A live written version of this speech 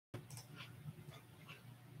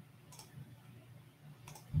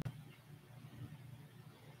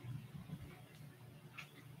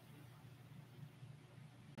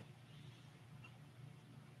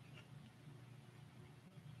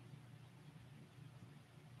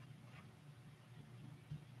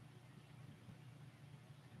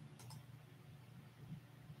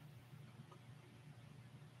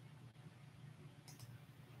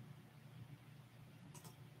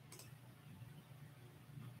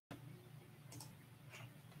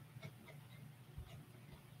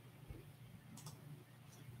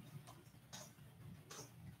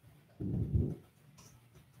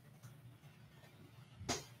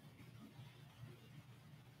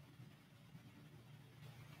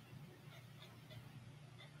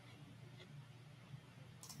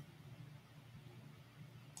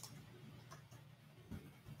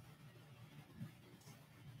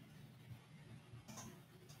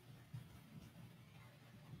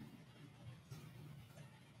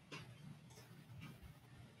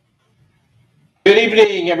Good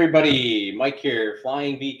evening, everybody. Mike here,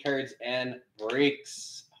 Flying V Cards and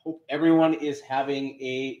Breaks. Hope everyone is having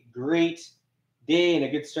a great day and a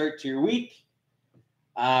good start to your week.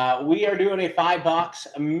 We are doing a 5-box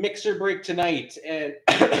mixer break tonight, and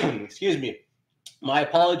excuse me, my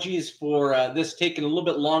apologies for this taking a little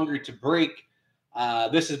bit longer to break.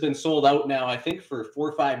 This has been sold out now, I think, for 4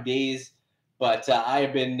 or 5 days, but I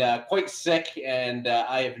have been quite sick, and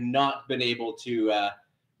I have not been able to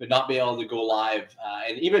go live.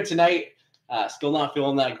 And even tonight, still not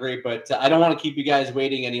feeling that great, but I don't want to keep you guys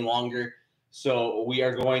waiting any longer. So we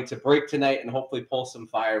are going to break tonight and hopefully pull some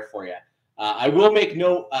fire for you. I will make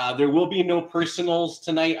note, there will be no personals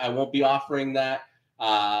tonight. I won't be offering that.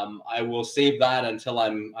 I will save that until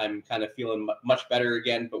I'm kind of feeling much better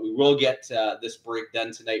again, but we will get this break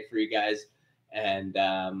done tonight for you guys. And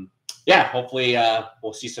yeah, hopefully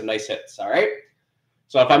we'll see some nice hits. All right.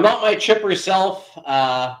 So if I'm not my chipper self,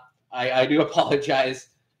 I do apologize.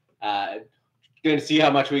 Going to see how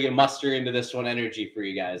much we can muster into this one energy for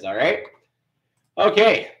you guys. All right.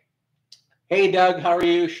 Okay. Hey, Doug, how are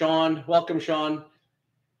you? Sean, welcome, Sean.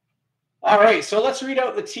 All right, so let's read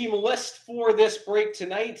out the team list for this break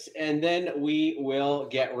tonight, and then we will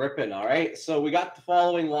get ripping. All right, so we got the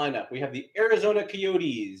following lineup. We have the Arizona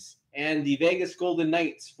Coyotes and the Vegas Golden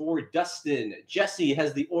Knights for Dustin. Jesse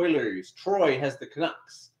has the Oilers. Troy has the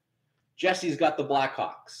Canucks. Jesse's got the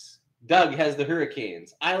Blackhawks. Doug has the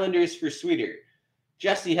Hurricanes. Islanders for Sweeter.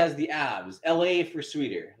 Jesse has the Avs. LA for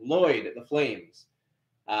Sweeter. Lloyd, the Flames.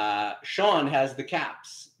 Sean has the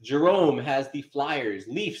Caps. Jerome has the Flyers.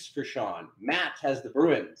 Leafs for Sean. Matt has the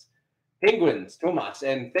Bruins. Penguins, Tomas.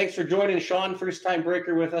 And thanks for joining, Sean. First-time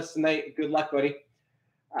breaker with us tonight. Good luck, buddy.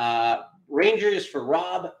 Rangers for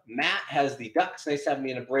Rob. Matt has the Ducks. Nice having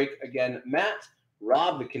me in a break again, Matt.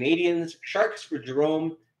 Rob, the Canadians. Sharks for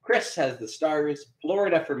Jerome. Chris has the Stars.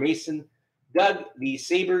 Florida for Mason. Doug, the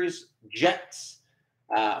Sabres. Jets.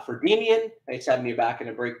 For Damien, nice having you back in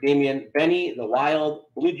a break, Damien. Benny, the Wild.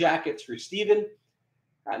 Blue Jackets for Steven.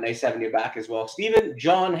 Nice having you back as well, Steven.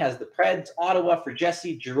 John has the Preds. Ottawa for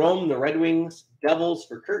Jesse. Jerome, the Red Wings. Devils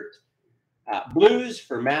for Kurt. Blues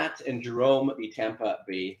for Matt. And Jerome, the Tampa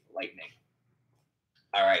Bay Lightning.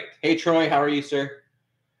 All right. Hey, Troy, how are you, sir?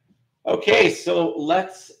 Okay, so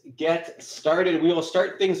let's get started. We will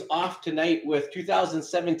start things off tonight with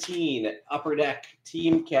 2017 Upper Deck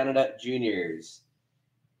Team Canada Juniors.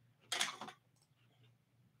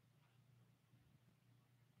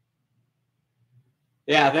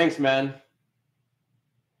 Yeah, thanks, man.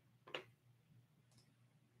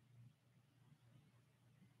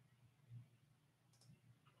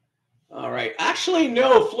 All right. Actually,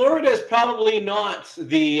 no, Florida is probably not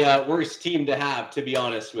the worst team to have, to be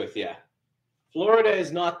honest with you. Florida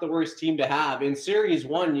is not the worst team to have. In Series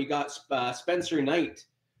 1, you got Spencer Knight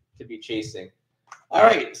to be chasing. All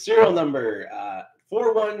right, serial number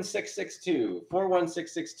 41662.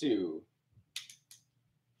 41662.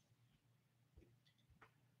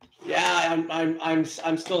 Yeah,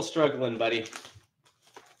 I'm still struggling, buddy.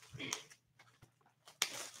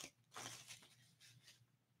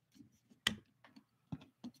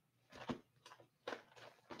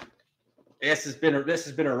 This has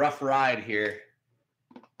been a rough ride here.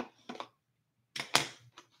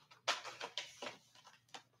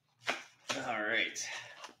 All right.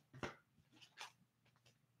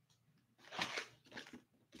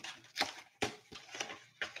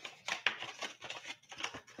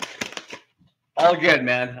 All good,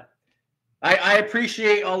 man. I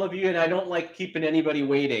appreciate all of you, and I don't like keeping anybody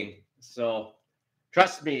waiting. So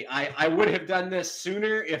trust me, I would have done this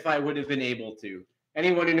sooner if I would have been able to.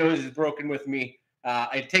 Anyone who knows is broken with me.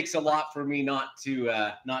 It takes a lot for me not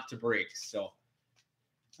to break. So,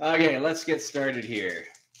 okay, let's get started here.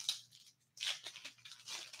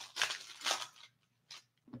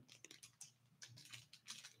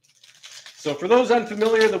 So for those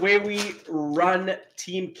unfamiliar, the way we run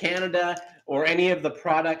Team Canada or any of the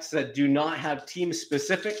products that do not have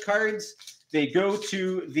team-specific cards, they go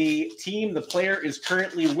to the team the player is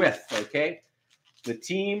currently with, okay? The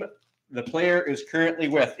team the player is currently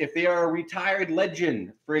with. If they are a retired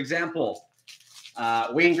legend, for example,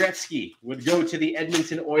 Wayne Gretzky would go to the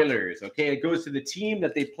Edmonton Oilers, okay? It goes to the team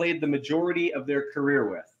that they played the majority of their career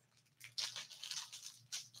with.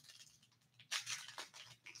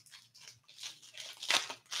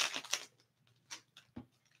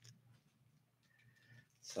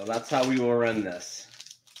 So that's how we will run this.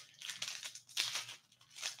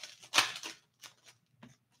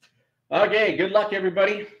 Okay, good luck,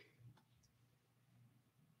 everybody.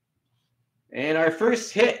 And our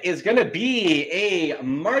first hit is going to be a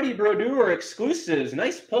Marty Brodeur exclusives.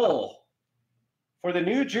 Nice pull For the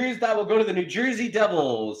New Jersey, that will go to the New Jersey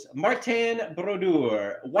Devils. Martin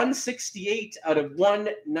Brodeur, 168 out of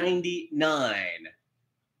 199.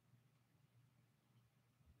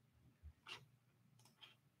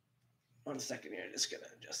 One second here, just gonna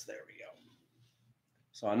adjust. There we go.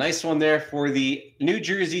 So a nice one there for the New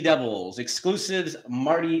Jersey Devils. Exclusives,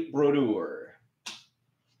 Marty Brodeur.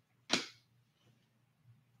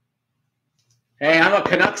 Hey, I'm a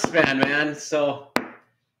Canucks fan, man. So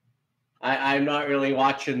I'm not really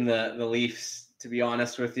watching the Leafs, to be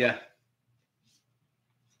honest with you.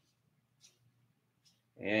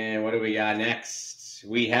 And what do we got next?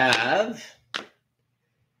 We have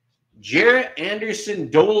Jarrett Anderson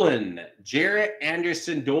Dolan. Jarrett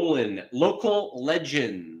Anderson Dolan, local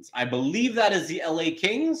legends. I believe that is the LA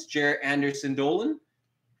Kings, Jarrett Anderson Dolan.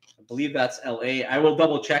 I believe that's LA. I will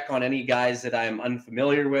double check on any guys that I'm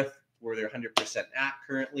unfamiliar with, where they're 100% at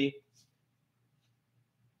currently.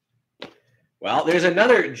 Well, there's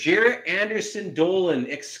another Jarrett Anderson Dolan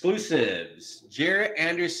exclusives. Jarrett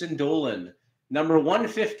Anderson Dolan, number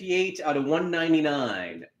 158 out of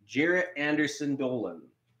 199. Jarrett Anderson Dolan.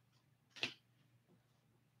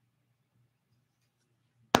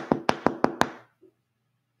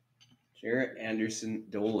 Jarrett Anderson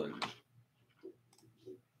Dolan.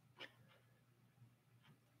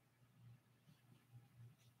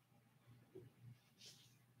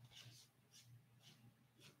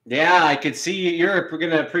 Yeah, I could see you're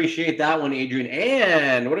going to appreciate that one, Adrian.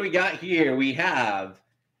 And what do we got here? We have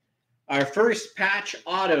our first patch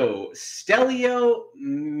auto, Stelio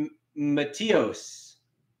Matios.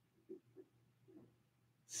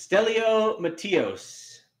 Stelio Matios.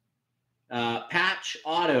 Patch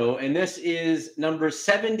auto, and this is number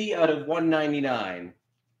 70 out of 199.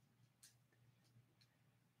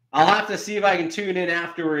 I'll have to see if I can tune in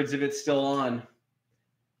afterwards if it's still on.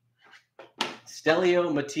 Stelio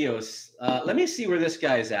Matios. Let me see where this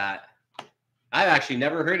guy's at. I've actually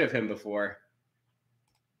never heard of him before.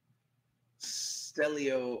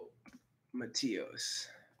 Stelio Matios.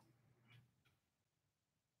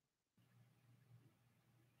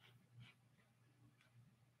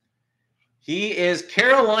 He is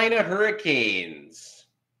Carolina Hurricanes.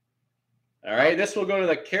 All right, this will go to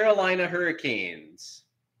the Carolina Hurricanes.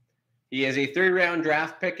 He is a third-round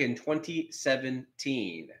draft pick in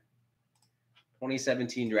 2017.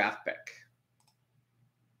 2017 draft pick.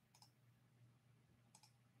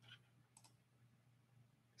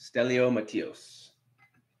 Stelio Matios.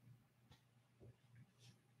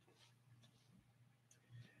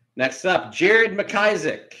 Next up, Jared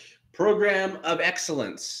McIsaac. Program of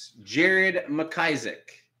Excellence, Jared McIsaac.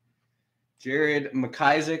 Jared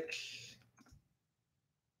McIsaac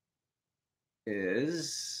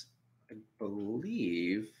is, I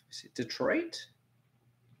believe, is it Detroit?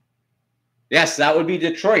 Yes, that would be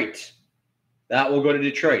Detroit. That will go to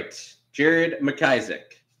Detroit. Jared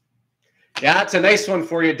McIsaac. Yeah, that's a nice one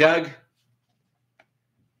for you, Doug.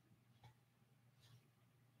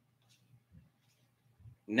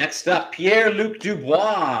 Next up, Pierre-Luc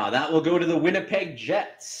Dubois. That will go to the Winnipeg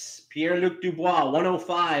Jets. Pierre-Luc Dubois,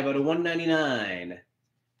 105 out of 199.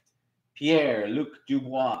 Pierre-Luc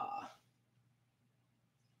Dubois.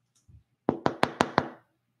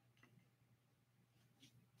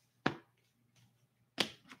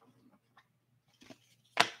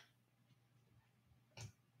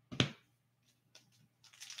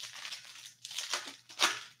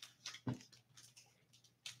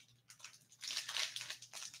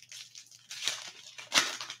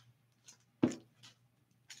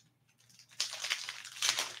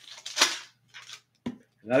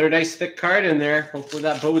 Another nice thick card in there. Hopefully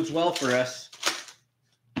that bodes well for us.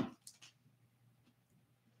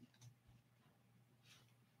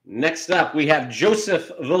 Next up, we have Joseph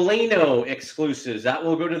Veleno exclusives. That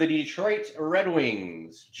will go to the Detroit Red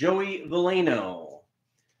Wings. Joey Veleno,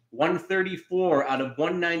 134 out of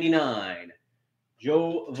 199.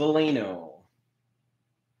 Joe Veleno.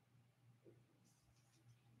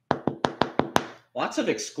 Lots of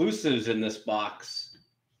exclusives in this box.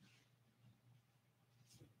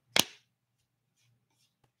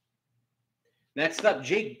 Next up,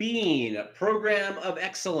 Jake Bean, Program of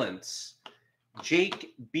Excellence.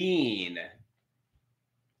 Jake Bean.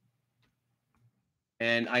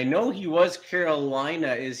 And I know he was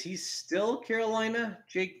Carolina. Is he still Carolina,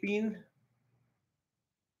 Jake Bean?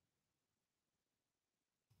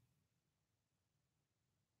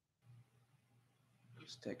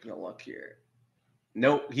 Just taking a look here.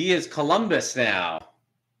 Nope, he is Columbus now.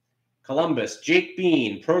 Columbus, Jake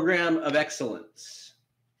Bean, Program of Excellence.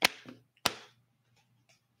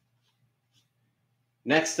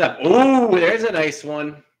 Next up, oh, there's a nice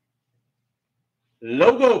one.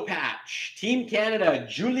 Logo patch, Team Canada,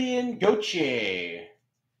 Julien Gauthier.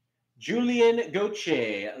 Julien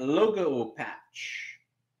Gauthier, logo patch.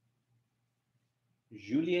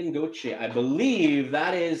 Julien Gauthier. I believe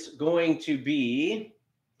that is going to be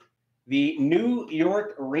the New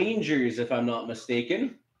York Rangers, if I'm not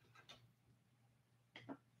mistaken.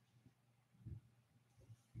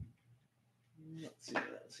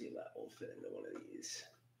 Let's see if that will fit into one of these.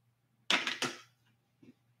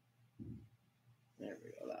 There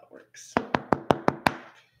we go, that works.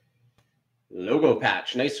 Logo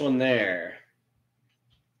patch, nice one there.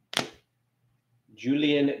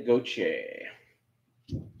 Julien Gauthier.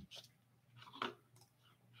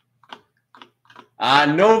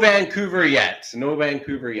 No Vancouver yet. No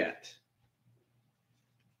Vancouver yet.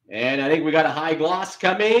 And I think we got a high gloss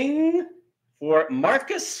coming for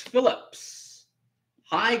Marcus Phillips.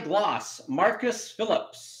 High gloss, Marcus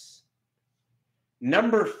Phillips.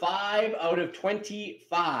 Number 5 out of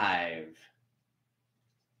 25.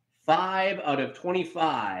 5 out of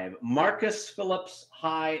 25. Marcus Phillips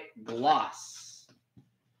high gloss.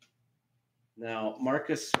 Now,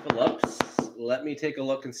 Marcus Phillips, let me take a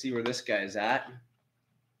look and see where this guy's at.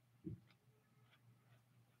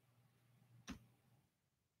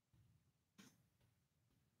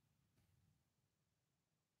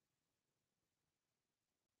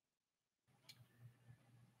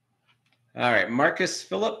 All right, Marcus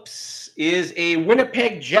Phillips is a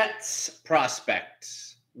Winnipeg Jets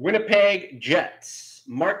prospect. Winnipeg Jets,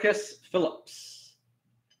 Marcus Phillips.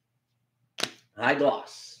 High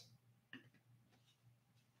gloss.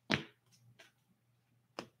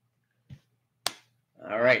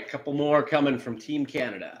 All right, couple more coming from Team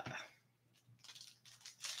Canada.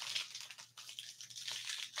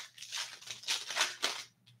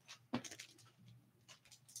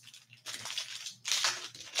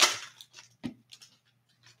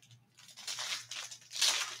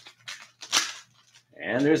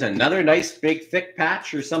 And there's another nice big thick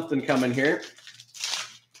patch or something coming here.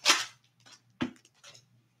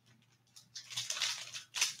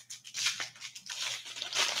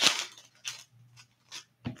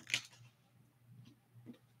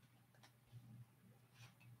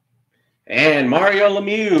 And Mario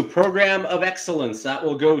Lemieux, Program of Excellence. That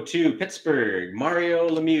will go to Pittsburgh. Mario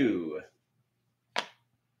Lemieux.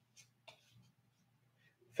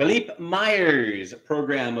 Philippe Myers,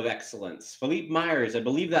 Program of Excellence. Philippe Myers, I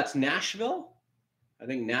believe that's Nashville. I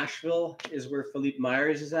think Nashville is where Philippe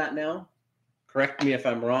Myers is at now. Correct me if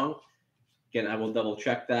I'm wrong. Again, I will double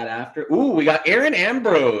check that after. Ooh, we got Erin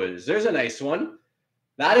Ambrose. There's a nice one.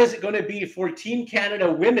 That is going to be for Team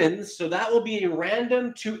Canada Women's, so that will be a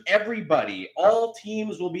random to everybody. All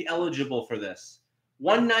teams will be eligible for this.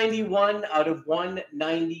 191 out of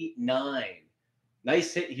 199.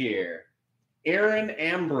 Nice hit here. Erin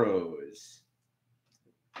Ambrose.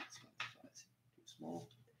 Too small.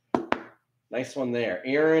 Nice one there.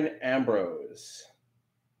 Erin Ambrose.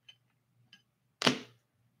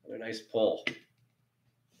 Another nice pull.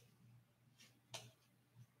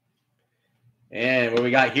 And what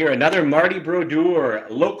we got here, another Marty Brodeur,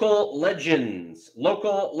 Local Legends.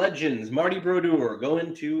 Local Legends, Marty Brodeur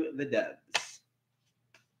going to the Devs.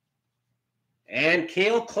 And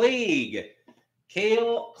Cale Clegg.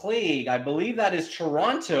 Cale Clegg, I believe that is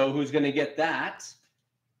Toronto who's going to get that.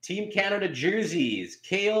 Team Canada jerseys,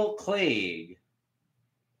 Cale Clegg.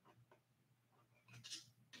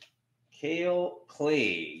 Cale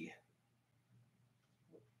Clegg.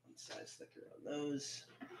 One size thicker on those.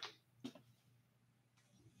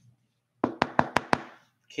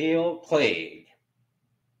 Cale Clegg.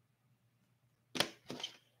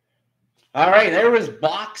 All right, there was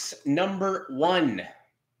box number 1.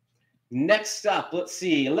 Next up, let's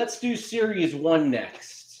see. Let's do Series 1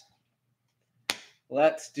 next.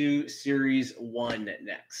 Let's do Series 1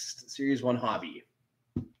 next. Series 1 hobby.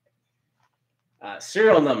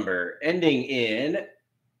 Serial number ending in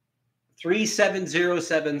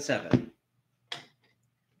 37077.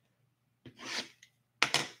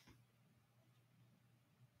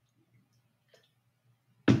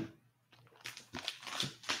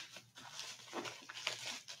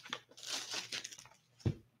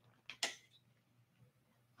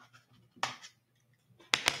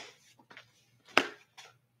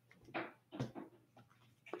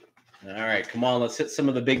 All right, come on, let's hit some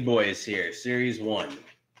of the big boys here. Series 1.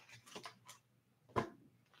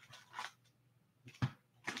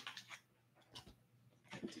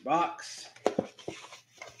 Empty box.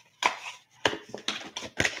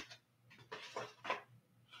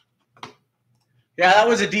 Yeah, that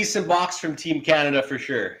was a decent box from Team Canada for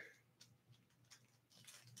sure.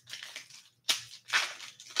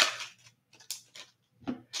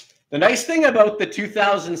 The nice thing about the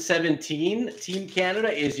 2017 Team Canada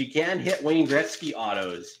is you can hit Wayne Gretzky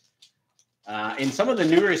autos. In some of the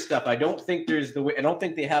newer stuff, I don't think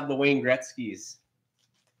they have the Wayne Gretzky's.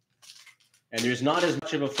 And there's not as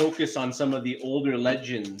much of a focus on some of the older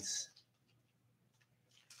legends.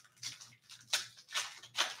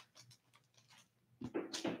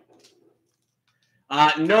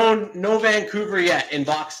 No Vancouver yet in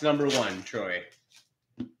box number 1, Troy.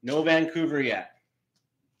 No Vancouver yet.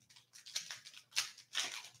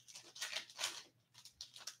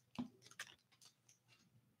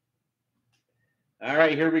 All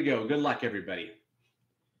right, here we go. Good luck, everybody.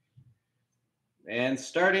 And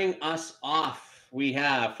starting us off, we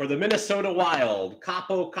have for the Minnesota Wild,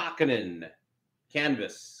 Kaapo Kähkönen.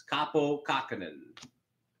 Canvas, Kaapo Kähkönen.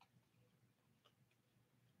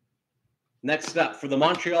 Next up, for the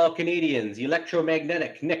Montreal Canadiens,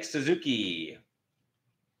 Electromagnetic, Nick Suzuki.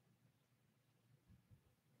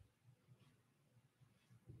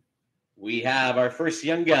 We have our first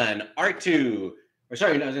young gun, Arttu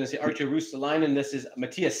Ruotsalainen. This is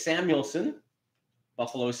Matthias Samuelsson,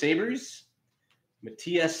 Buffalo Sabres.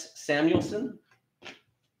 Matthias Samuelsson.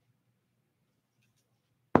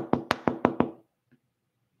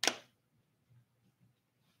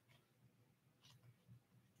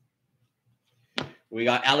 We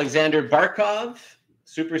got Alexander Barkov,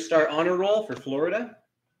 Superstar Honor Roll for Florida.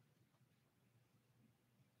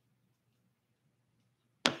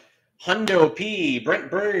 Hundo P, Brent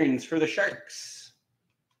Burns for the Sharks.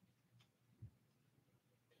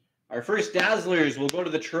 Our first Dazzlers will go to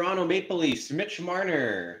the Toronto Maple Leafs, Mitch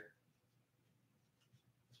Marner.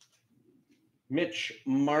 Mitch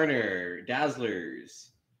Marner,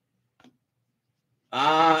 Dazzlers.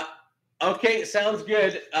 Okay, sounds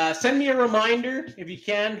good. Send me a reminder if you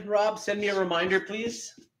can, Rob. Send me a reminder,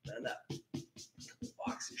 please. That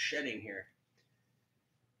box is shedding here.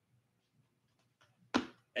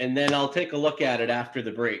 And then I'll take a look at it after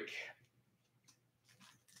the break.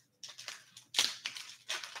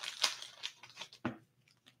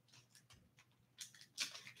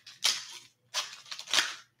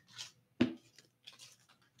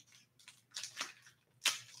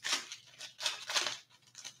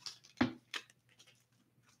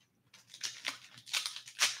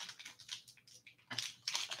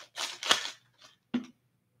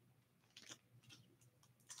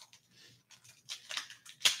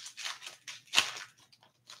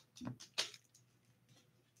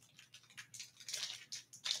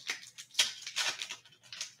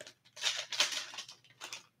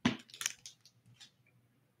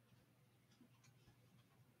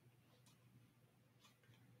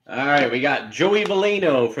 All right, we got Joey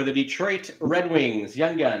Veleno for the Detroit Red Wings,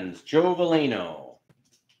 Young Guns, Joe Veleno.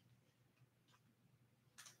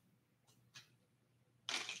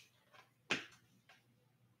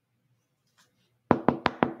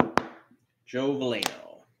 Joe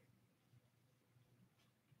Veleno.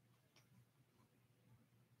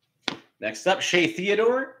 Next up, Shea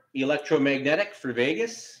Theodore, Electromagnetic for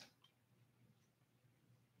Vegas.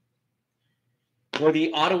 For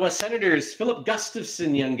the Ottawa Senators, Philip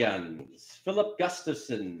Gustafson, Young Guns. Philip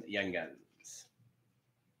Gustafson, Young Guns.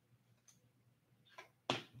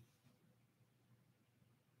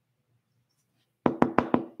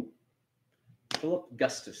 Philip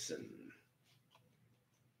Gustafson.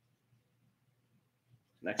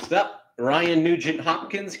 Next up, Ryan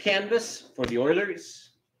Nugent-Hopkins canvas for the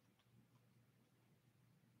Oilers.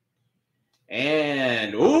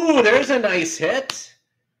 And, ooh, there's a nice hit.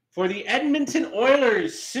 For the Edmonton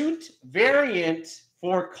Oilers, suit variant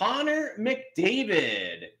for Connor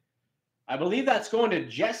McDavid. I believe that's going to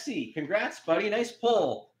Jesse. Congrats, buddy. Nice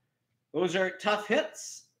pull. Those are tough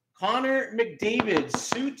hits. Connor McDavid,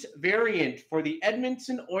 suit variant for the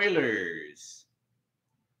Edmonton Oilers.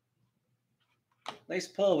 Nice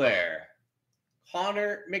pull there.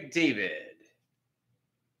 Connor McDavid.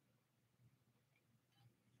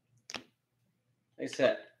 Nice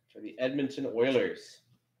hit for the Edmonton Oilers.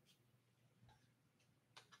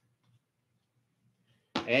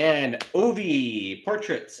 And Ovi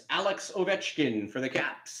Portraits, Alex Ovechkin for the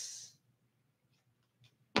Caps.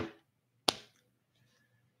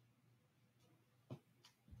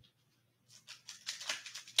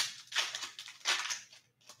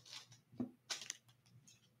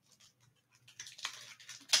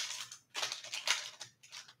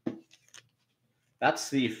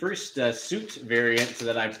 That's the first suit variant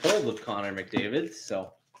that I've pulled of Connor McDavid.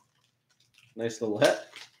 So nice little hit.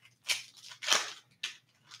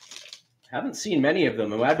 Haven't seen many of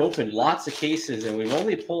them. I've opened lots of cases, and we've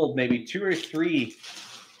only pulled maybe 2 or 3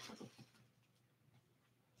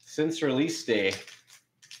 since release day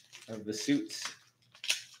of the suits.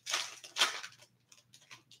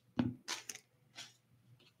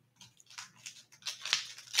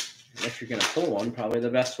 If you're going to pull one, probably the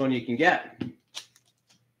best one you can get.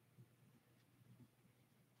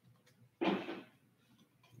 All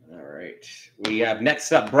right. We have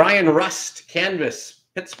next up Brian Rust, canvas,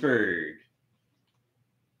 Pittsburgh.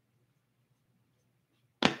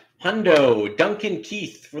 Hundo, Duncan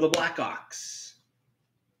Keith for the Blackhawks.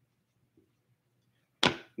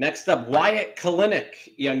 Next up, Wyatt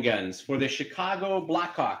Kalinick, Young Guns for the Chicago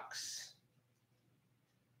Blackhawks.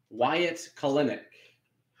 Wyatt Kalinick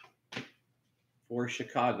for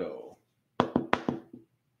Chicago.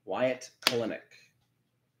 Wyatt Kalinick.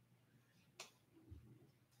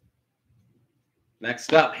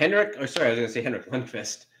 Next up, Henrik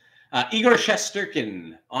Lundqvist. Igor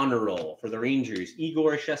Shesterkin, honor roll for the Rangers.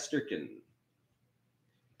 Igor Shesterkin.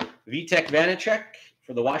 Vitek Vanacek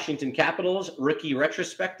for the Washington Capitals, rookie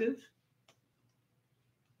retrospective.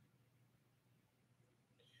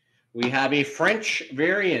 We have a French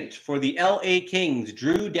variant for the LA Kings,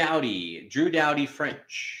 Drew Doughty. Drew Doughty,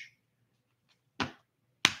 French.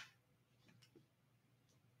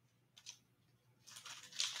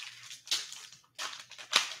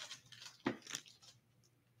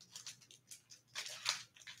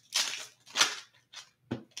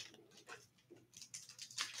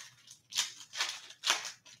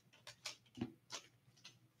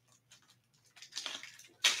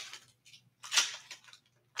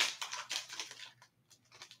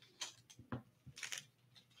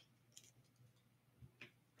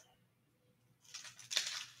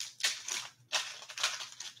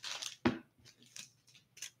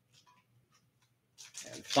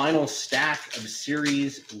 Final stack of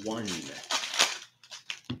Series 1.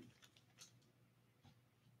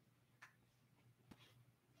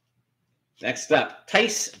 Next up,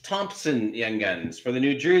 Tice Thompson, Young Guns for the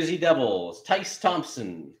New Jersey Devils. Tice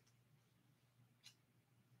Thompson.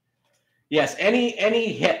 Yes,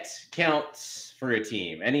 any hit counts for a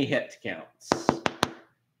team. Any hit counts.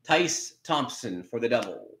 Tice Thompson for the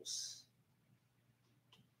Devils.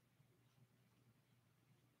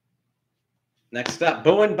 Next up,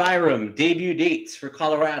 Bowen Byram, debut dates for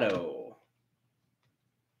Colorado.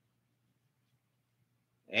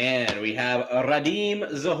 And we have Radim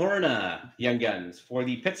Zohorna, Young Guns, for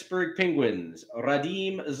the Pittsburgh Penguins.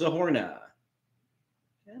 Radim Zohorna.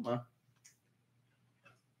 Come on.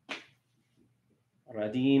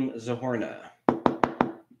 Radim Zohorna.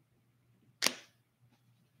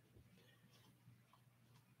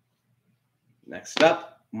 Next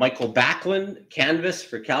up, Michael Backlund, canvas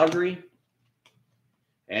for Calgary.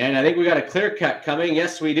 And I think we got a clear cut coming.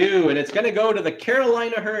 Yes, we do. And it's going to go to the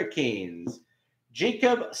Carolina Hurricanes.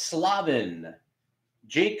 Jacob Slavin.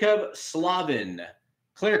 Jacob Slavin.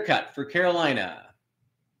 Clear cut for Carolina.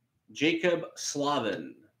 Jacob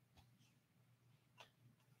Slavin.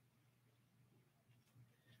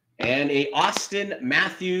 And a Austin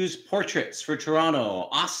Matthews portraits for Toronto.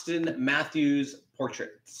 Austin Matthews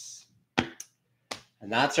portraits. And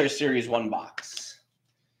that's our Series 1 box.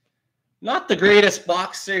 Not the greatest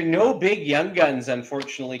box there. No big Young Guns,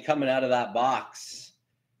 unfortunately, coming out of that box.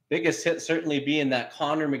 Biggest hit certainly being that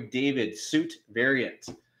Connor McDavid suit variant.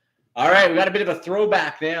 All right, we got a bit of a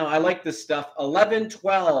throwback now. I like this stuff.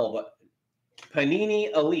 11-12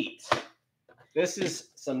 Panini Elite. This is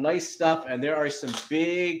some nice stuff, and there are some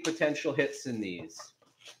big potential hits in these.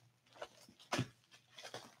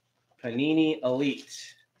 Panini Elite.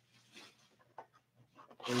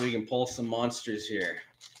 And we can pull some monsters here.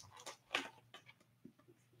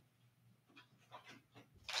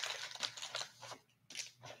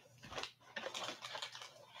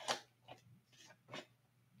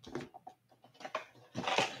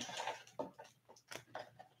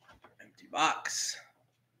 Box.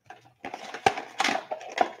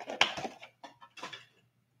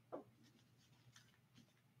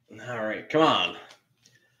 All right, come on.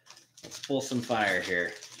 Let's pull some fire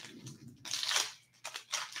here.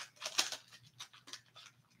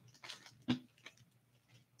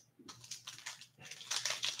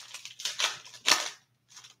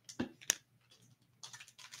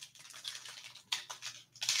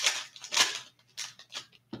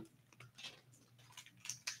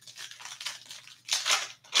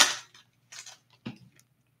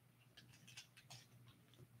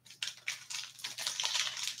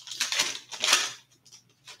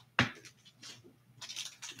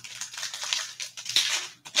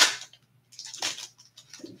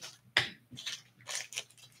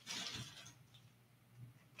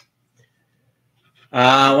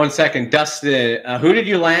 One second, Dustin. Who did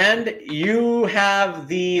you land? You have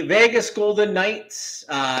the Vegas Golden Knights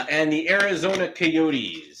and the Arizona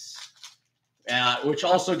Coyotes, which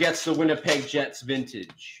also gets the Winnipeg Jets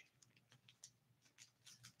vintage.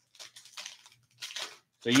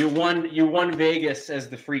 So you won Vegas as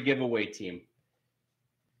the free giveaway team.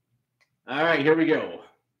 All right, here we go.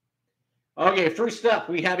 Okay, first up,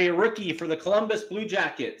 we have a rookie for the Columbus Blue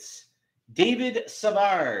Jackets, David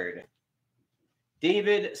Savard.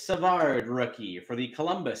 David Savard, rookie for the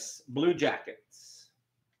Columbus Blue Jackets.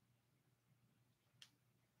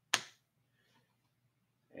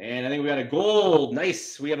 And I think we got a gold.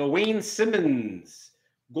 Nice. We have a Wayne Simmons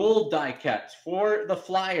gold die cut for the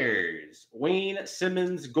Flyers. Wayne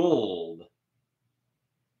Simmons gold.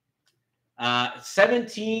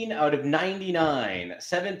 17 out of 99.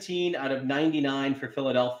 17 out of 99 for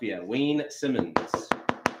Philadelphia. Wayne Simmons.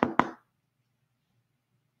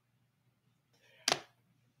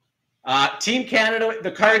 Team Canada,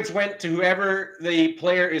 the cards went to whoever the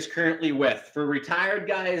player is currently with. For retired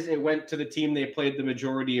guys, it went to the team they played the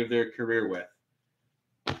majority of their career with.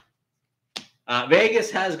 Vegas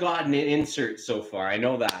has gotten an insert so far. I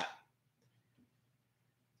know that.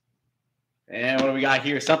 And what do we got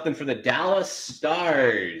here? Something for the Dallas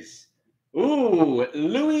Stars. Ooh,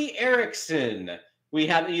 Louis Eriksson. We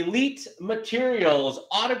have Elite Materials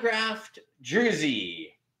autographed jersey.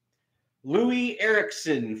 Louis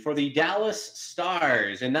Eriksson for the Dallas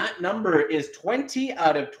Stars. And that number is 20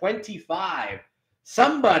 out of 25.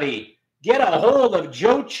 Somebody get a hold of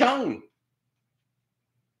Joe Chung.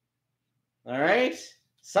 All right?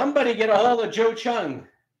 Somebody get a hold of Joe Chung.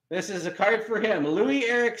 This is a card for him. Louis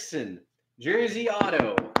Eriksson, jersey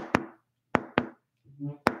auto.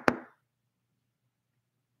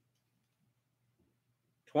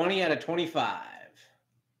 $20 out of 25.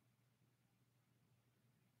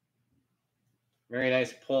 Very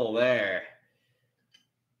nice pull there.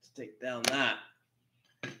 Let's take down that.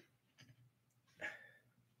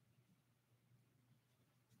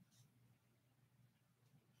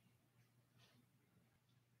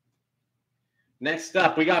 Next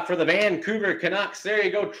up, we got for the Vancouver Canucks. There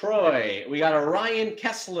you go, Troy. We got a Ryan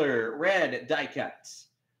Kesler red die cut.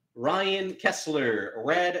 Ryan Kesler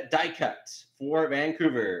red die cut for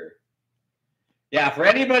Vancouver. Yeah, for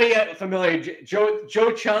anybody familiar, Joe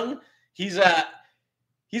Chung, he's a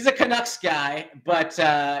Canucks guy, but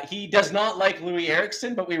he does not like Louis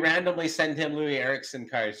Eriksson, but we randomly send him Louis Eriksson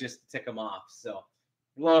cards just to tick him off. So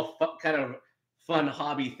a little kind of fun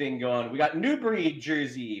hobby thing going. We got New Breed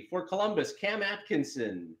jersey for Columbus, Cam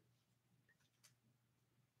Atkinson.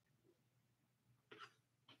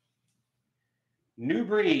 New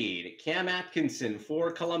Breed, Cam Atkinson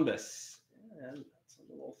for Columbus. And that's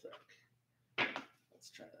a little thick. Let's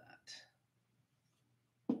try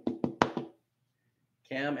that.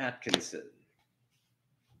 Cam Atkinson.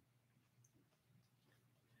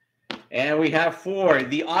 And we have for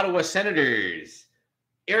the Ottawa Senators,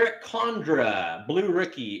 Eric Condra, blue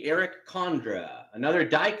rookie, Eric Condra. Another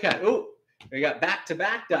die cut. Oh, we got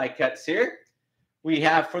back-to-back die cuts here. We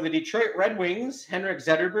have for the Detroit Red Wings, Henrik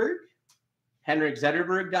Zetterberg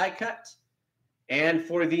die cut. And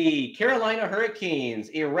for the Carolina Hurricanes,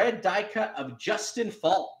 a red die cut of Justin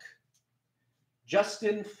Falk.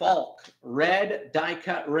 Justin Falk, red die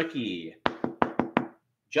cut rookie.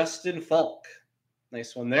 Justin Falk.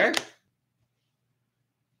 Nice one there.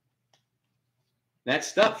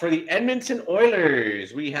 Next up, for the Edmonton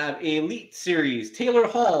Oilers, we have Elite Series, Taylor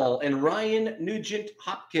Hall and Ryan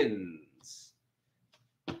Nugent-Hopkins.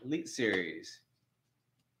 Elite Series.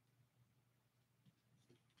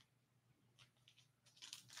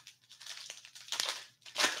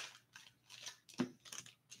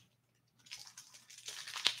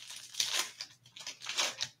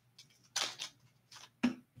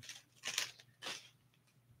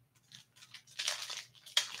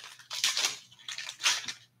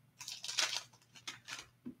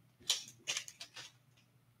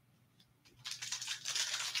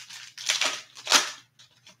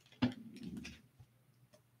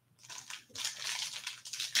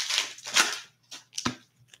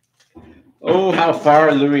 Oh, how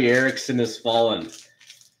far Louis Eriksson has fallen.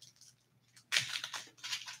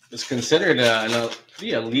 Was considered a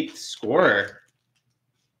pretty elite scorer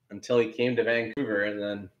until he came to Vancouver, and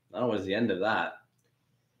then that was the end of that.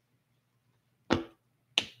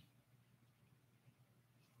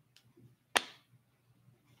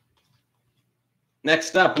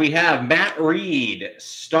 Next up, we have Matt Reed,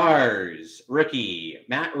 Stars rookie.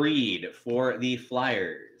 Matt Reed for the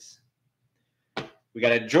Flyers. We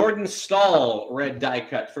got a Jordan Staal red die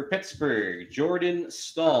cut for Pittsburgh. Jordan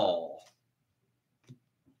Staal.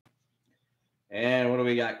 And what do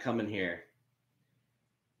we got coming here?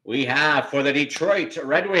 We have for the Detroit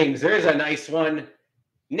Red Wings, there's a nice one.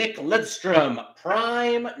 Nick Lidstrom,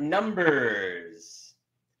 prime numbers.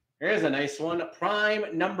 Here's a nice one.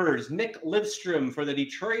 Prime numbers. Nick Lidstrom for the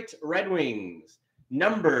Detroit Red Wings.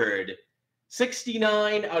 numbered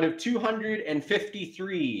 69 out of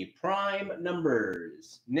 253. Prime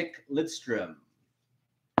numbers. Nick Lidstrom.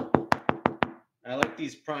 I like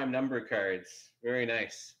these prime number cards. Very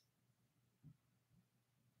nice.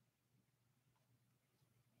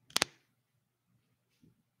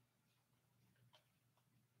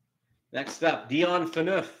 Next up, Dion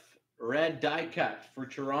Phaneuf. Red die cut for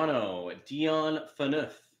Toronto. Dion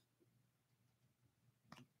Phaneuf.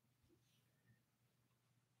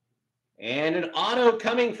 And an auto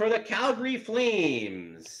coming for the Calgary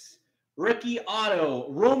Flames. Rookie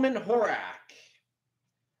auto, Roman Horak.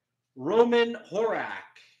 Roman Horak.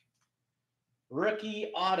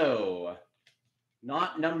 Rookie auto.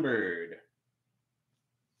 Not numbered.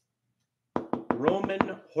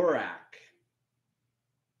 Roman Horak.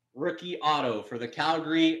 Rookie auto for the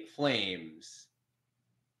Calgary Flames.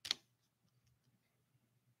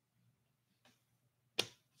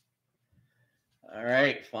 All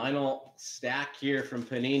right, final stack here from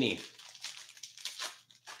Panini.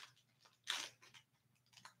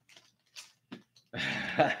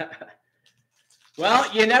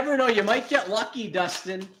 Well, you never know. You might get lucky,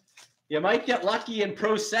 Dustin. You might get lucky in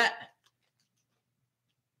Pro Set.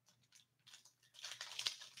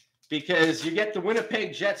 Because you get the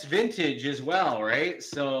Winnipeg Jets vintage as well, right?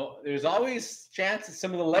 So there's always chance of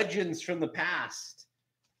some of the legends from the past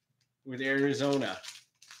with Arizona.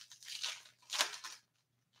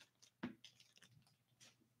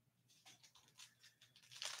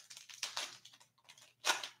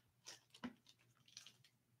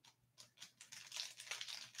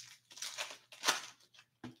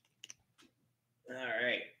 All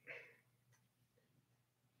right.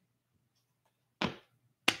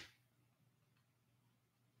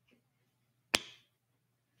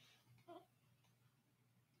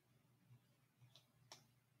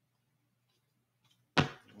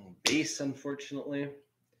 Base, unfortunately.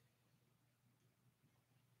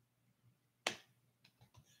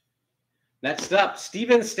 Next up,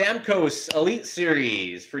 Steven Stamkos Elite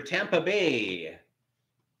Series for Tampa Bay.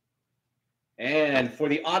 And for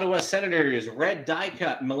the Ottawa Senators, red die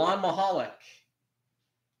cut, Milan Mahalik.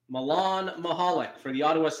 Milan Mahalik for the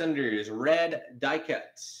Ottawa Senators, red die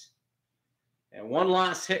cut. And one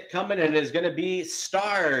last hit coming, and it is going to be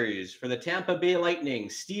Stars for the Tampa Bay Lightning,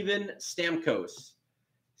 Steven Stamkos.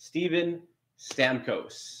 Steven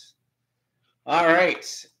Stamkos. All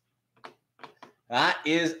right. That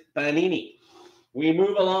is Panini. We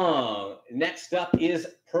move along. Next up is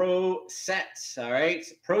Pro Set. All right.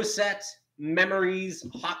 Pro Set Memories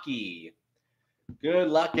Hockey. Good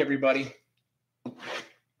luck, everybody.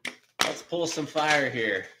 Let's pull some fire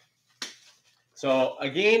here. So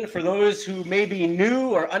again, for those who may be new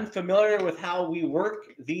or unfamiliar with how we work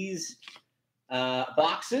these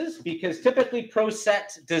boxes, because typically Pro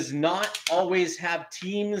Set does not always have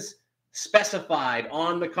teams specified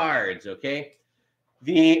on the cards, okay?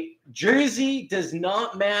 The jersey does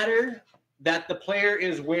not matter that the player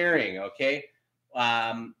is wearing, okay?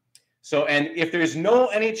 And if there's no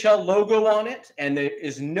NHL logo on it and there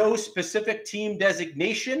is no specific team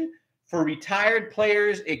designation, for retired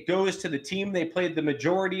players, it goes to the team they played the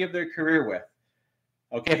majority of their career with.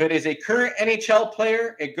 Okay, if it is a current NHL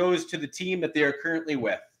player, it goes to the team that they are currently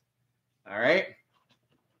with. All right?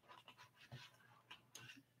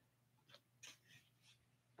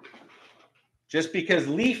 Just because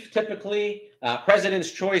Leaf typically,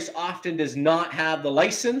 President's Choice often does not have the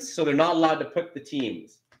license, so they're not allowed to put the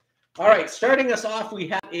teams. All right, starting us off, we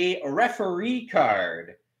have a referee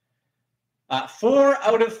card. 4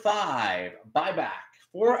 out of 5, buyback.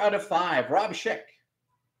 4 out of 5, Rob Schick.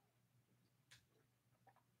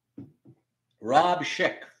 Rob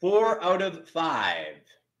Schick, 4 out of 5.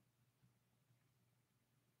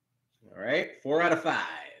 All right, 4 out of 5.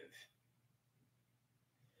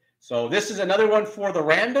 So this is another one for the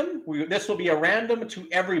random. This will be a random to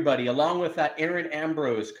everybody, along with that Aaron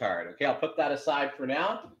Ambrose card. Okay, I'll put that aside for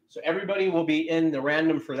now. So everybody will be in the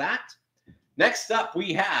random for that. Next up,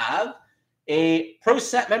 we have a Pro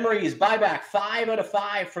Set Memories buyback, 5 out of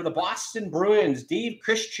 5 for the Boston Bruins, Dave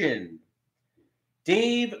Christian.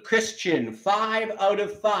 Dave Christian, 5 out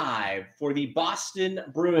of 5 for the Boston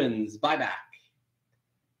Bruins buyback.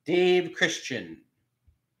 Dave Christian.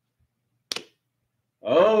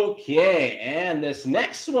 Okay, and this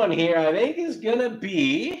next one here, I think is going to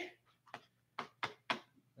be,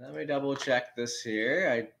 let me double check this here.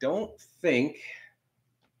 I don't think,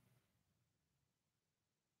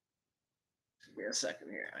 give me a second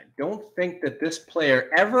here. I don't think that this player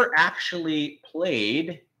ever actually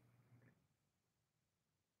played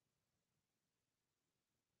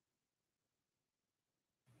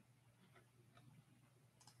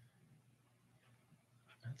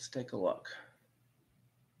Let's take a look.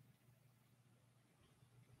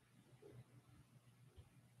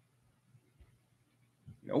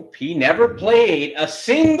 Nope, he never played a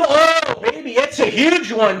single. Oh, baby, it's a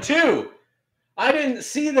huge one, too. I didn't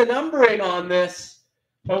see the numbering on this,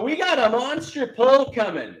 but we got a monster pull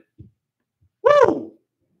coming. Woo!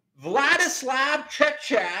 Vladislav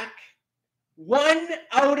Tretiak, 1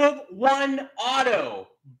 out of 1 auto.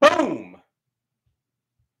 Boom!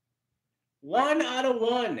 1 out of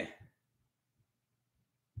 1.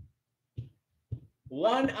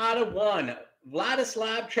 1 out of 1.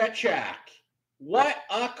 Vladislav Tretiak. What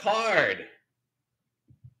a card.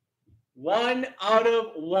 1 out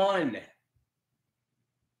of 1.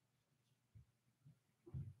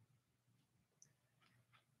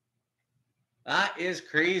 That is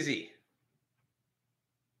crazy.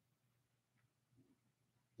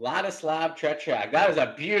 Vladislav Tretiak. That is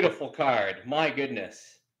a beautiful card. My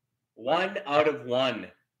goodness. 1 out of 1.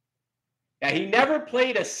 Yeah, he never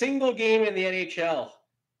played a single game in the NHL.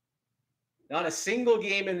 Not a single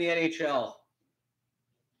game in the NHL.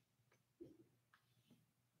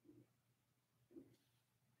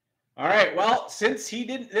 All right, well, since he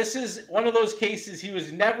didn't, this is one of those cases he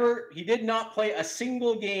did not play a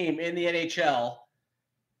single game in the NHL.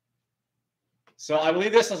 So I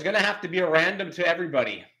believe this is going to have to be a random to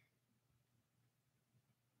everybody.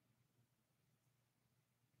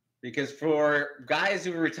 Because for guys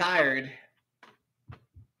who are retired,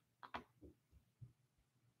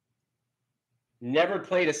 never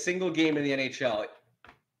played a single game in the NHL.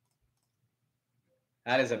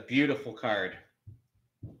 That is a beautiful card.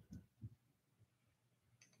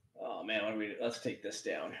 Oh man, let's take this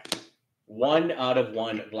down. 1 out of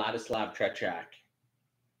 1, Vladislav Tretiak.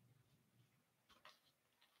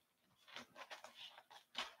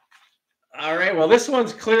 All right, well, this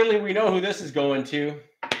one's clearly, we know who this is going to.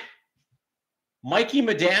 Mikey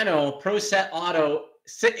Modano, Pro Set Auto,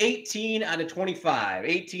 18 out of 25.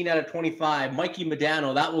 18 out of 25. Mikey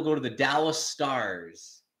Modano, that will go to the Dallas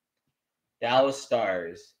Stars. Dallas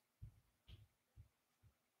Stars.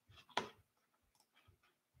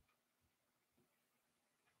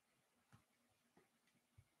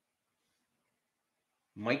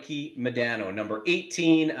 Mikey Modano, number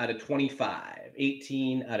 18 out of 25.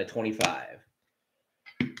 18 out of 25.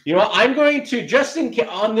 You know, I'm going to, just in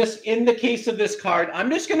the case of this card, I'm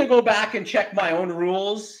just going to go back and check my own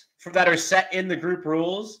rules that are set in the group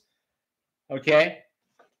rules. Okay.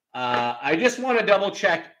 I just want to double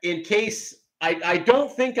check in case I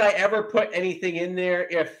don't think I ever put anything in there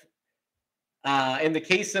if in the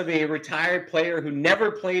case of a retired player who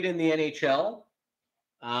never played in the NHL,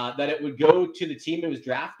 that it would go to the team it was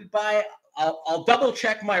drafted by. I'll double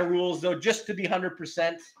check my rules though, just to be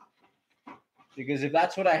 100%. Because if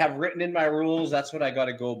that's what I have written in my rules, that's what I got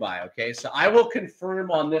to go by. Okay, so I will confirm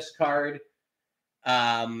on this card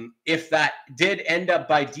if that did end up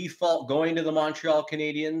by default going to the Montreal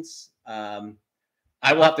Canadiens.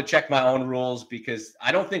 I will have to check my own rules because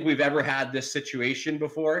I don't think we've ever had this situation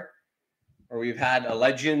before, or we've had a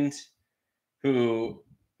legend who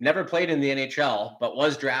never played in the NHL but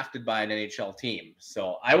was drafted by an NHL team.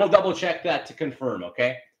 So I will double check that to confirm.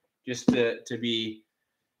 Okay, just to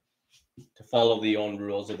follow the own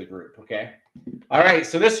rules of the group, okay? All right,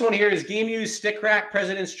 so this one here is Game Used Stick Rack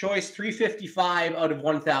President's Choice, 355 out of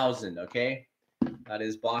 1,000, okay? That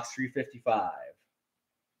is box 355.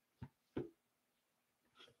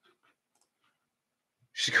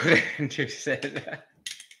 Should go ahead and just say that.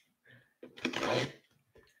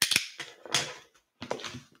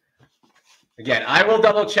 Again, I will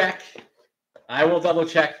double check.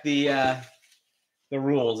 The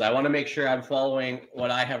rules. I want to make sure I'm following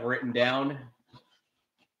what I have written down.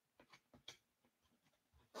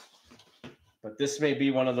 But this may be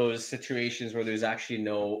one of those situations where there's actually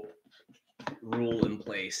no rule in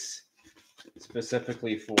place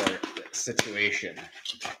specifically for the situation.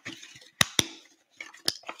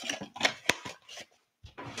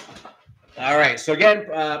 All right. So again,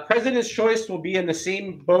 President's Choice will be in the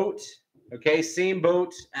same boat. Okay. Same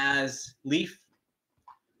boat as Leaf.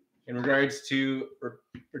 In regards to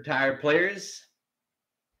retired players.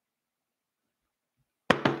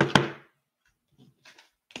 All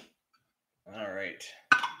right.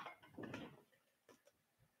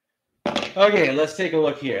 Okay, let's take a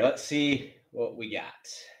look here. Let's see what we got.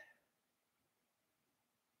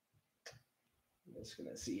 I'm just going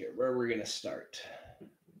to see here where we're going to start.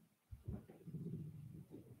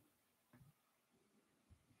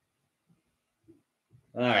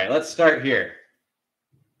 All right, let's start here.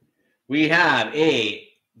 We have a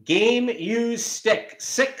Game Used Stick,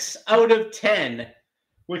 6 out of 10,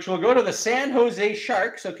 which will go to the San Jose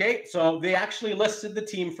Sharks. Okay, so they actually listed the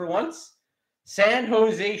team for once. San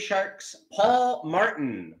Jose Sharks, Paul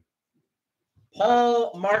Martin.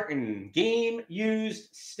 Paul Martin, game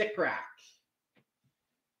used stick rack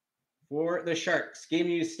for the Sharks. Game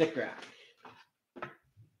used stick rack.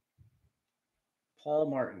 Paul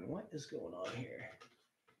Martin. What is going on here?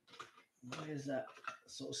 Why is that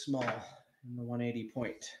so small in the 180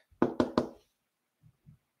 point?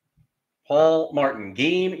 Paul Martin,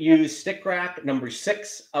 game used stick rack, number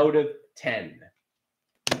 6 out of 10.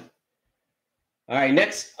 All right,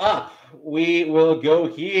 next up, we will go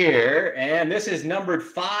here, and this is numbered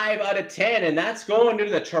 5 out of 10, and that's going to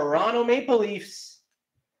the Toronto Maple Leafs,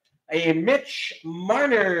 a Mitch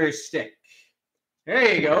Marner stick.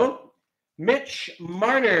 There you go. Mitch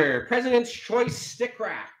Marner, President's Choice stick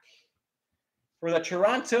rack for the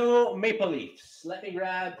Toronto Maple Leafs. Let me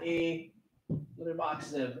grab a little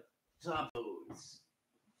box of Toppos.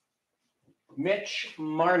 Mitch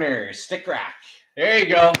Marner, stick rack. There you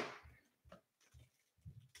go.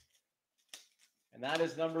 And that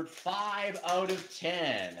is numbered 5 out of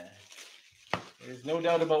 10. There's no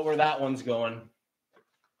doubt about where that one's going.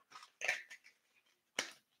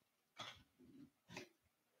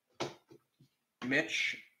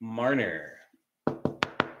 Mitch Marner.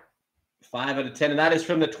 5 out of 10. And that is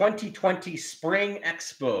from the 2020 Spring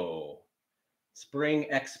Expo. Spring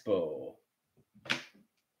Expo.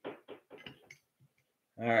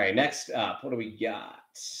 All right, next up, what do we got?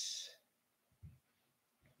 Let's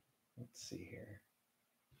see here.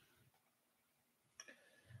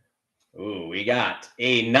 Ooh, we got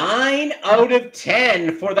a 9 out of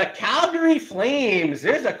 10 for the Calgary Flames.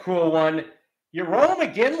 There's a cool one.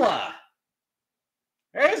 Jarome Iginla.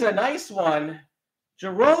 There's a nice one.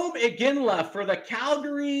 Jarome Iginla for the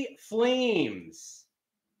Calgary Flames.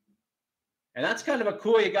 And that's kind of a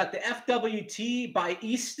cool. You got the FWT by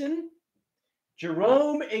Easton.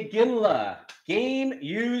 Jarome Iginla, game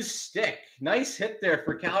used stick. Nice hit there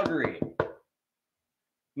for Calgary.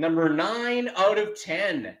 Number 9 out of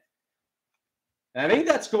 10. And I think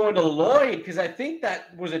that's going to Lloyd because I think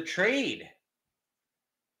that was a trade.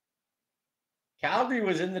 Calgary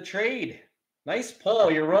was in the trade. Nice pull.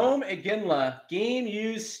 Jarome Iginla, game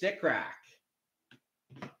used stick rack.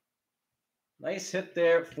 Nice hit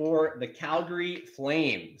there for the Calgary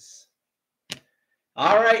Flames.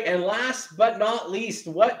 All right, and last but not least,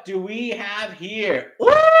 what do we have here?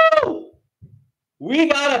 Woo! We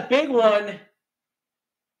got a big one.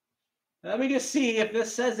 Let me just see if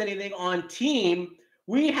this says anything on team.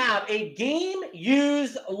 We have a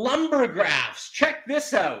game-used Lumbergraphs. Check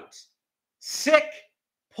this out. Sick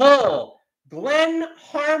pull. Glenn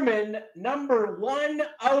Harmon, number 1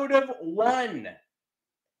 out of 1.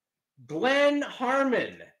 Glenn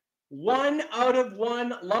Harmon, 1 out of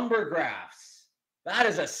 1 Lumbergraphs. That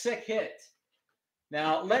is a sick hit.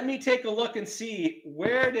 Now, let me take a look and see,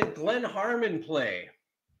 where did Glenn Harmon play?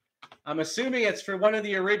 I'm assuming it's for one of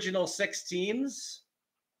the original 6 teams.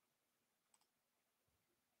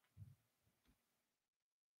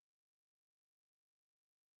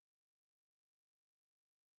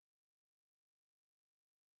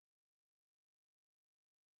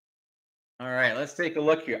 All right, let's take a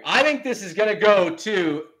look here. I think this is going to go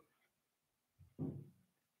to...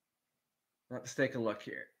 Let's take a look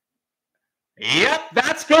here. Yep,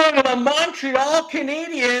 that's going to the Montreal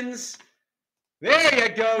Canadiens. There you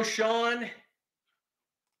go, Sean.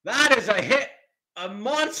 That is a hit. A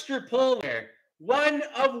monster pull there. 1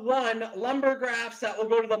 of 1 Lumbergraphs that will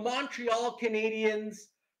go to the Montreal Canadiens.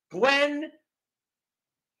 Glenn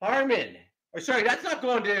Harmon. Or sorry, that's not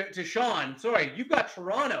going to Sean. Sorry, you've got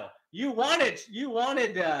Toronto. You wanted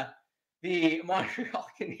the Montreal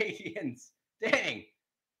Canadiens. Dang.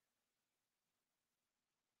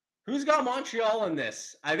 Who's got Montreal in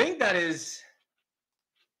this? I think that's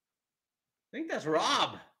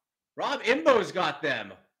Rob. Rob Imbo's got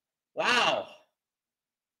them. Wow.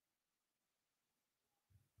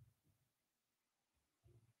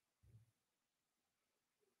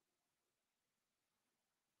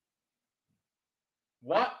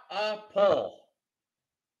 What a pull.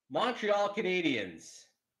 Montreal Canadiens.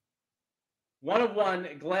 1 of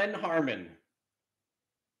 1, Glenn Harmon.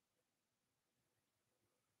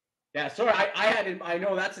 Yeah, sorry, I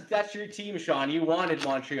know that's your team, Sean. You wanted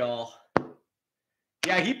Montreal.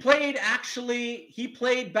 Yeah, he played back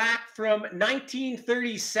from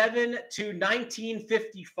 1937 to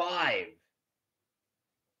 1955.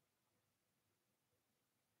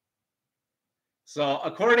 So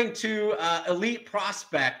according to Elite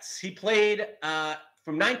Prospects, he played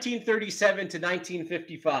from 1937 to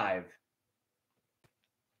 1955.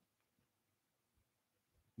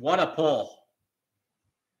 What a pull.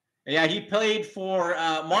 Yeah, he played for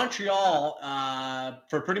Montreal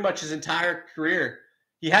for pretty much his entire career.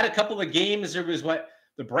 He had a couple of games. There was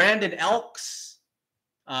the Brandon Elks,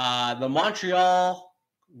 the Montreal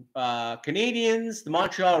Canadiens, the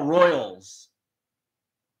Montreal Royals.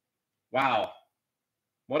 Wow.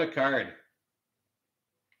 What a card.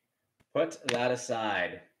 Put that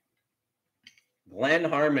aside. Glenn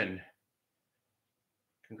Harmon.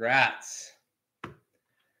 Congrats.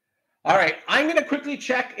 All right, I'm going to quickly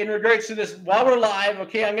check in regards to this while we're live.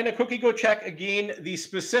 Okay, I'm going to quickly go check again the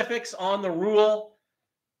specifics on the rule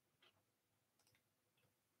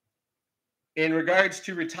in regards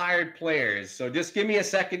to retired players. So just give me a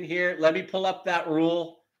second here. Let me pull up that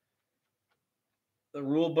rule, the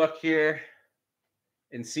rule book here,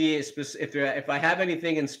 and see if I have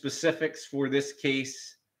anything in specifics for this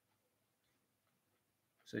case.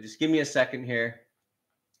 So just give me a second here.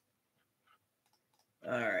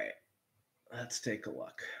 All right, let's take a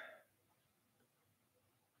look.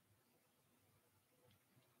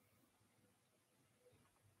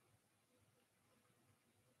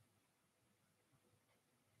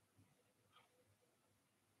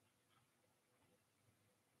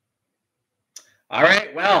 All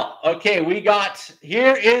right, well, okay,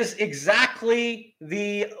 here is exactly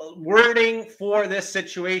the wording for this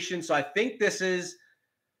situation. So I think this is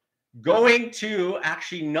going to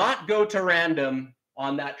actually not go to random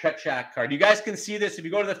on that Tretiak card. You guys can see this. If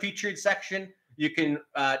you go to the featured section, you can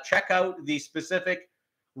check out the specific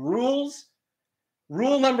rules.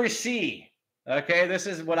 Rule number C. Okay, this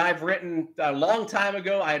is what I've written a long time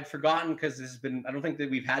ago. I had forgotten because I don't think that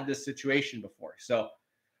we've had this situation before. So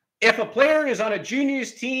if a player is on a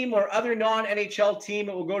juniors team or other non-NHL team,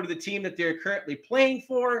 it will go to the team that they're currently playing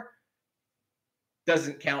for.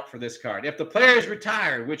 Doesn't count for this card. If the player is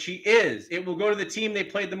retired, which he is, it will go to the team they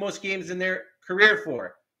played the most games in their career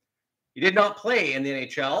for. He did not play in the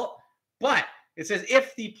NHL, but it says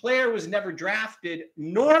if the player was never drafted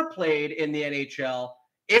nor played in the NHL,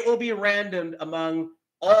 it will be randomed among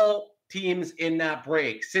all teams in that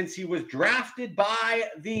break. Since he was drafted by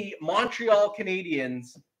the Montreal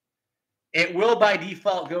Canadiens, it will by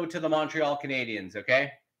default go to the Montreal Canadiens,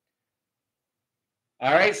 okay?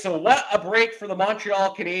 All right, so what a break for the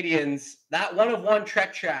Montreal Canadiens. That 1/1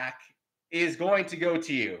 Tretiak is going to go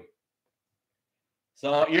to you.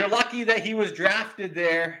 So you're lucky that he was drafted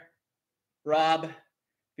there, Rob. If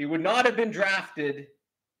he would not have been drafted,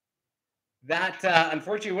 that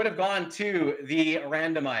unfortunately would have gone to the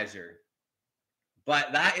randomizer.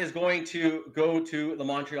 But that is going to go to the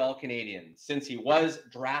Montreal Canadiens since he was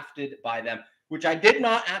drafted by them, which I did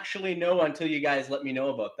not actually know until you guys let me know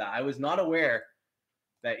about that. I was not aware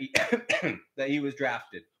that he was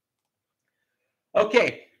drafted.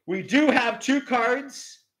 Okay, we do have 2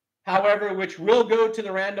 cards, however, which will go to the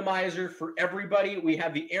randomizer for everybody. We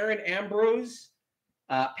have the Aaron Ambrose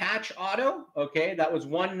patch auto. Okay, that was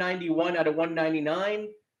 191 out of 199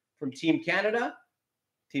 from Team Canada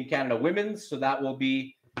Women's. So that will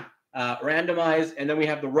be randomized. And then we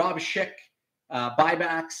have the Rob Schick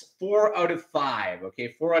buybacks, 4 out of 5.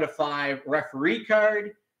 Okay, 4 out of 5 referee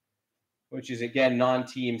card, which is again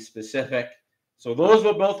non-team specific. So those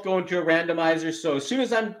will both go into a randomizer. So as soon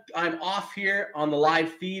as I'm off here on the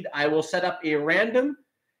live feed, I will set up a random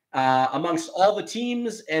amongst all the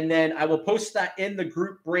teams, and then I will post that in the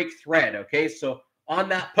group break thread. Okay, so on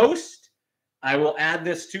that post, I will add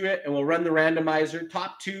this to it, and we'll run the randomizer.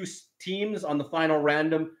 Top 2 teams on the final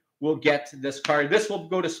random will get this card. This will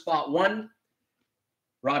go to spot 1.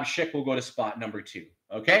 Rob Schick will go to spot number 2.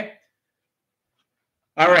 Okay.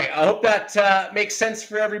 All right, I hope that makes sense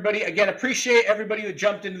for everybody. Again, appreciate everybody who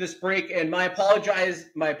jumped into this break, and my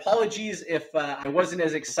apologies if I wasn't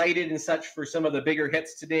as excited and such for some of the bigger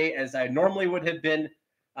hits today as I normally would have been.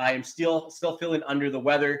 I am still feeling under the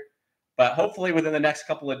weather, but hopefully within the next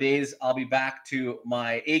couple of days, I'll be back to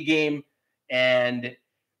my A game, and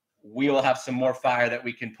we will have some more fire that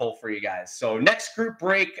we can pull for you guys. So next group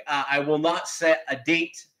break, I will not set a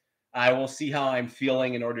date. I will see how I'm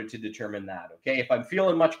feeling in order to determine that. Okay, if I'm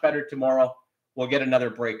feeling much better tomorrow, we'll get another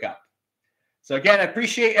break up. So again, I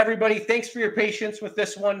appreciate everybody. Thanks for your patience with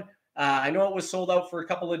this one. I know it was sold out for a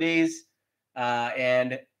couple of days,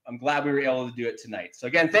 and I'm glad we were able to do it tonight. So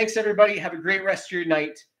again, thanks everybody. Have a great rest of your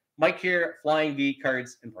night. Mike here, Flying V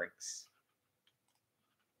Cards and Breaks.